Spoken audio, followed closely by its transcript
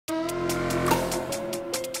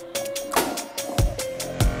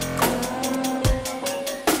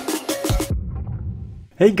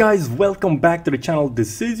Hey guys, welcome back to the channel.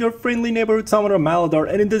 This is your friendly neighborhood summoner Maladar,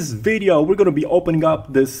 and in this video we're gonna be opening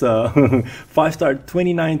up this 5-star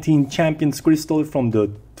 2019 Champions Crystal from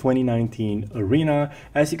the 2019 arena.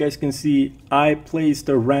 As you guys can see, I placed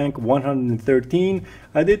a rank 113.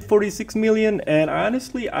 I did 46 million, and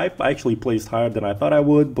honestly I actually placed higher than I thought I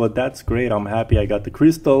would, but that's great. I'm happy I got the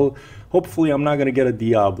crystal. Hopefully I'm not gonna get a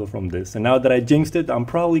Diablo from this, and now that I jinxed it, I'm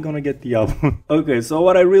probably gonna get Diablo. Okay, so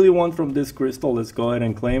what I really want from this crystal, let's go ahead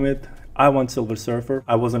and claim it. I want Silver Surfer.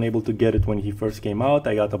 I wasn't able to get it when he first came out.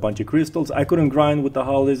 I got a bunch of crystals. I couldn't grind with the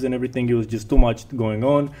holidays and everything. It was just too much going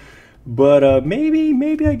on. But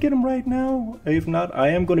maybe I get him right now. If not, I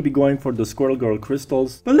am going to be going for the Squirrel Girl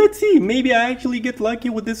crystals. But let's see, maybe I actually get lucky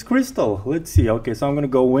with this crystal. Let's see. Okay, so I'm going to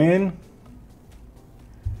go in. I'm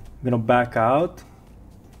going to back out.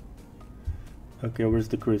 Okay, where's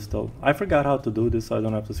the crystal? I forgot how to do this, so I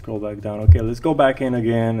don't have to scroll back down. Okay, let's go back in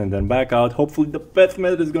again and then back out. Hopefully the pet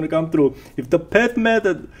method is gonna come through. If the pet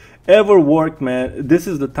method ever worked, man, this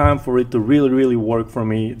is the time for it to really work for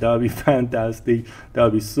me. That would be fantastic. That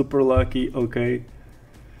would be super lucky. Okay.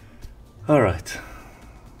 All right.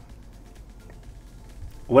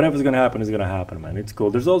 Whatever's gonna happen is gonna happen, man. It's cool.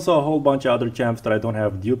 There's also a whole bunch of other champs that I don't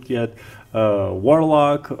have duped yet.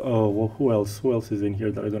 Warlock. Well, who else? Who else is in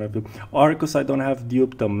here that I don't have duped? Arcus I don't have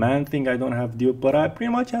duped. The Man Thing I don't have duped. But I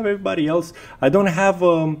pretty much have everybody else. I don't have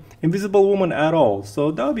Invisible Woman at all.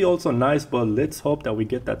 So that would be also nice. But let's hope that we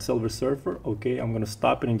get that Silver Surfer. Okay, I'm gonna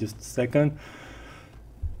stop it in just a second.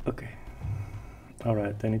 Okay. All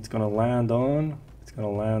right, then it's gonna land on. It's gonna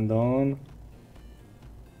land on.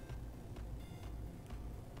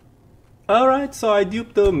 Alright, so I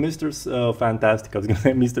duped the Mr. Fantastic. I was gonna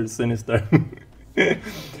say Mr. Sinister.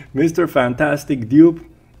 Mr. Fantastic dupe.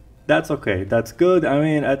 That's okay. That's good. I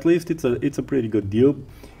mean, at least it's a pretty good dupe.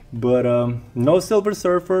 But no Silver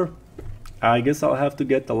Surfer. I guess I'll have to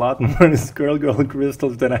get a lot more Squirrel Girl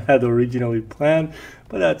crystals than I had originally planned.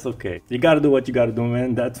 But that's okay. You gotta do what you gotta do,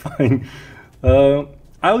 man. That's fine.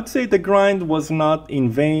 I would say the grind was not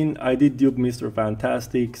in vain. I did dupe Mr.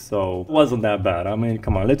 Fantastic, so it wasn't that bad. I mean,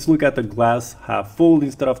 come on, let's look at the glass half full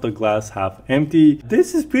instead of the glass half empty.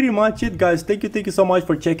 This is pretty much it, guys. Thank you so much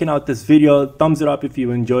for checking out this video. Thumbs it up if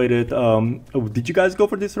you enjoyed it. Did you guys go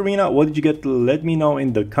for this arena? What did you get? Let me know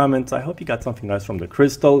in the comments. I hope you got something nice from the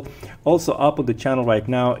crystal. Also up on the channel right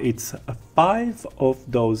now, it's 5 of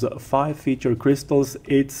those 5 feature crystals.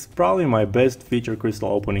 It's probably my best feature crystal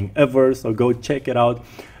opening ever, so go check it out.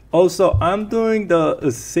 Also, I'm doing the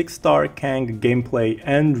 6-star Kang gameplay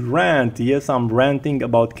and rant. Yes, I'm ranting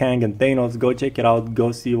about Kang and Thanos. Go check it out.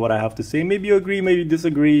 Go see what I have to say. Maybe you agree, maybe you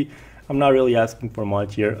disagree. I'm not really asking for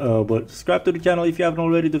much here. But subscribe to the channel if you haven't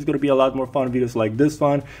already. There's going to be a lot more fun videos like this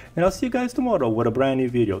one. And I'll see you guys tomorrow with a brand new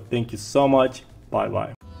video. Thank you so much.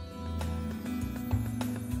 Bye-bye.